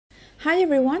Hi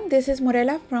everyone, this is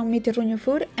Morella from Mi Terruño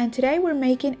Food, and today we're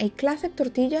making a classic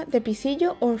tortilla de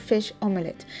pisillo or fish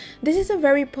omelette. This is a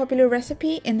very popular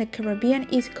recipe in the Caribbean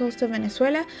east coast of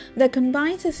Venezuela that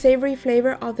combines the savory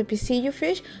flavor of the pisillo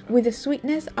fish with the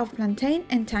sweetness of plantain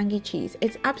and tangy cheese.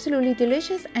 It's absolutely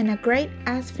delicious and a great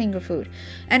as finger food.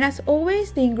 And as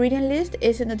always, the ingredient list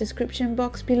is in the description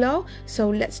box below, so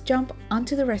let's jump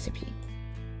onto the recipe.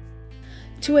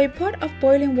 To a pot of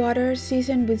boiling water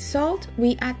seasoned with salt,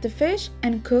 we add the fish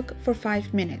and cook for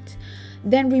 5 minutes.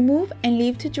 Then remove and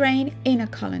leave to drain in a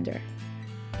colander.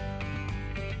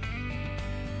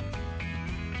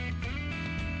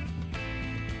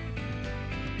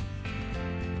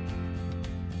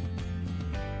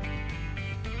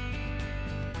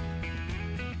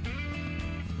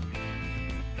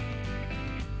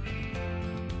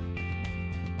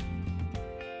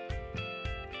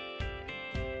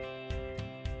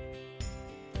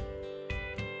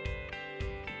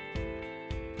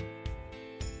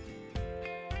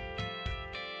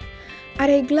 Add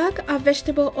a glug of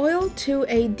vegetable oil to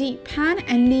a deep pan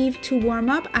and leave to warm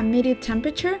up at medium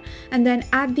temperature, and then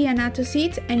add the Anato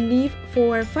seeds and leave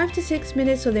for 5 to 6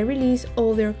 minutes so they release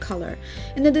all their color.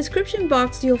 In the description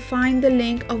box you'll find the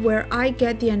link of where I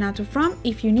get the Anato from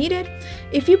if you need it.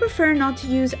 If you prefer not to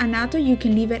use Anato, you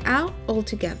can leave it out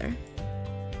altogether.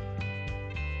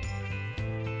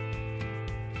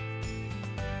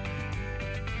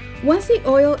 Once the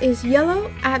oil is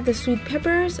yellow, add the sweet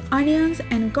peppers, onions,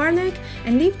 and garlic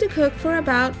and leave to cook for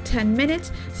about 10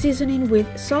 minutes, seasoning with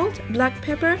salt, black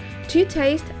pepper to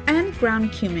taste, and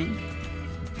ground cumin.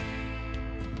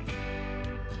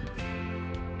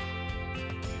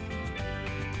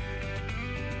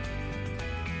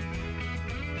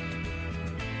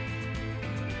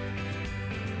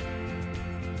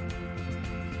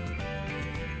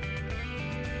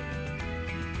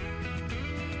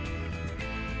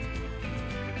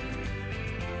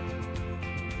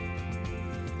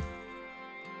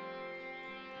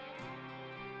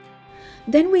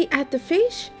 Then we add the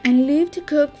fish and leave to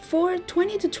cook for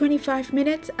 20 to 25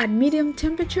 minutes at medium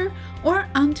temperature or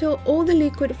until all the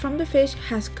liquid from the fish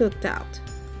has cooked out.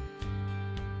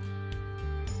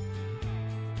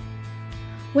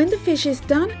 When the fish is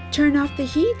done, turn off the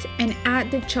heat and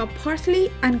add the chopped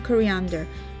parsley and coriander.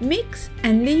 Mix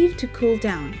and leave to cool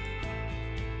down.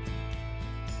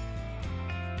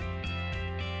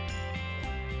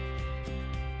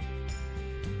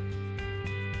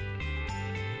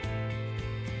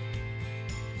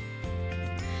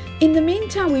 In the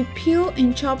meantime, we peel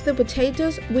and chop the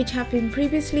potatoes which have been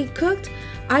previously cooked.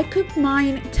 I cooked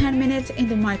mine 10 minutes in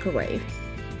the microwave.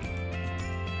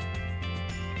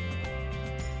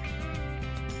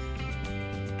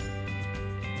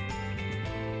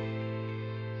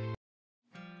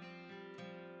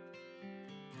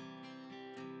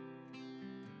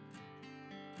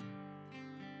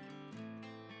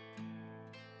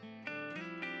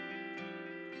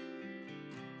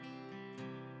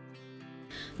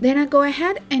 Then I go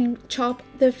ahead and chop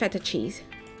the feta cheese.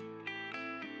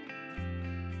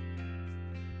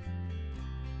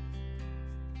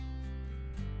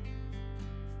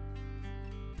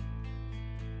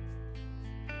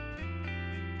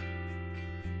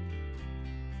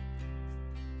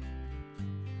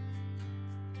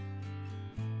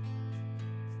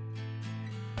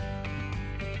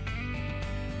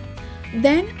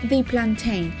 Then the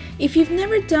plantain. If you've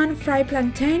never done fried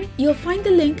plantain, you'll find the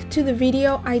link to the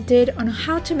video I did on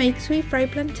how to make sweet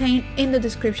fried plantain in the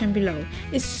description below.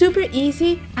 It's super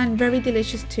easy and very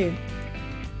delicious too.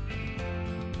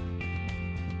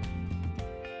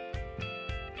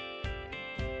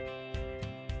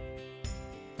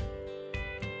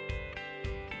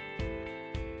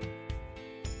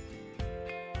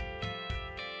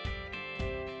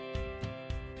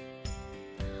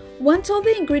 Once all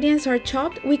the ingredients are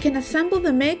chopped, we can assemble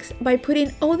the mix by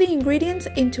putting all the ingredients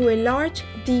into a large,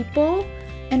 deep bowl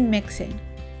and mixing.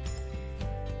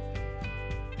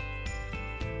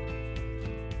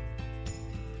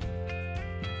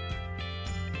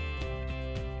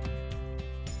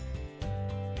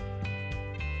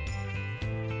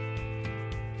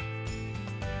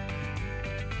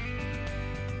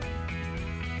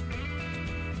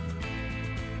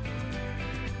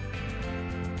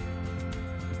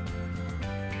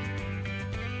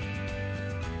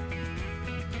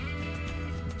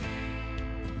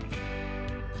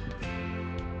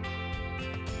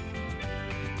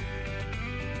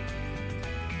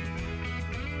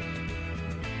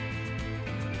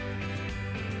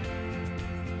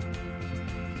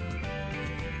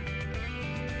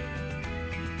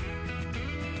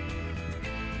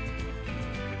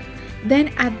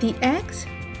 Then add the eggs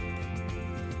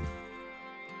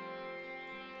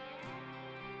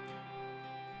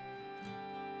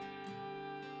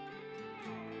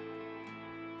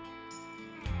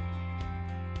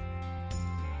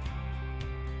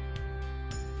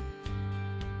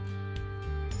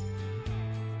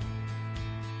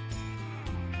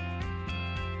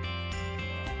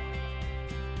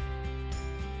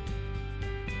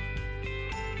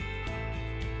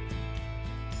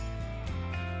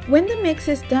When the mix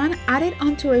is done, add it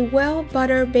onto a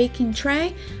well-buttered baking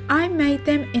tray. I made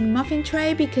them in muffin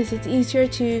tray because it's easier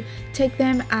to take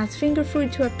them as finger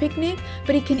food to a picnic,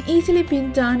 but it can easily be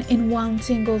done in one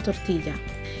single tortilla.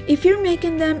 If you're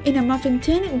making them in a muffin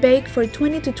tin, bake for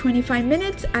 20 to 25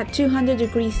 minutes at 200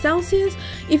 degrees Celsius.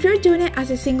 If you're doing it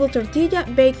as a single tortilla,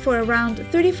 bake for around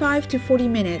 35 to 40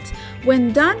 minutes.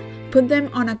 When done, put them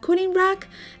on a cooling rack,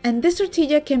 and this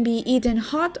tortilla can be eaten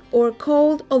hot or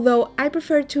cold, although I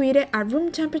prefer to eat it at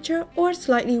room temperature or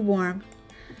slightly warm.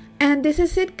 And this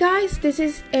is it, guys. This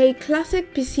is a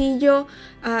classic pisillo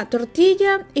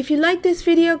tortilla. If you like this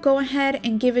video, go ahead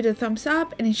and give it a thumbs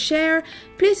up and a share.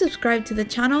 Please subscribe to the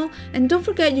channel, and don't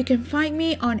forget you can find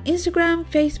me on Instagram,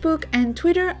 Facebook and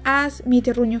Twitter as Mi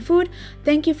Terruño Food.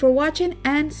 Thank you for watching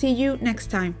and see you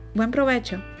next time. Buen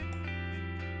provecho!